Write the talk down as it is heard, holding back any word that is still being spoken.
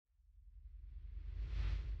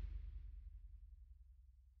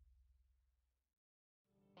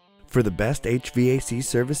For the best HVAC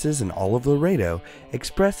services in all of Laredo,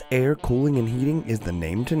 Express Air Cooling and Heating is the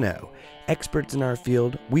name to know. Experts in our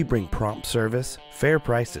field, we bring prompt service, fair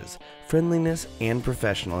prices, friendliness, and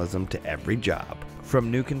professionalism to every job. From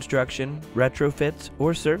new construction, retrofits,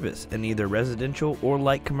 or service in either residential or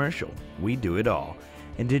light commercial, we do it all.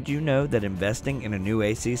 And did you know that investing in a new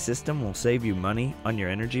AC system will save you money on your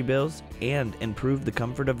energy bills and improve the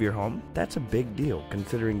comfort of your home? That's a big deal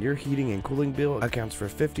considering your heating and cooling bill accounts for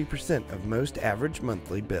 50% of most average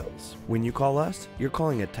monthly bills. When you call us, you're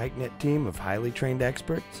calling a tight-knit team of highly trained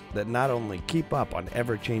experts that not only keep up on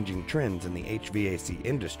ever-changing trends in the HVAC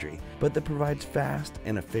industry, but that provides fast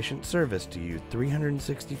and efficient service to you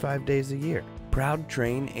 365 days a year. Proud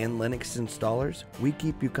Trane and Lennox installers, we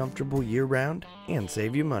keep you comfortable year-round and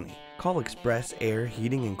save you money. Call Express Air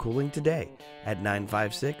Heating and Cooling today at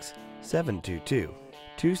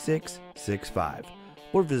 956-722-2665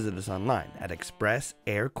 or visit us online at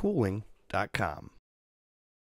expressaircooling.com.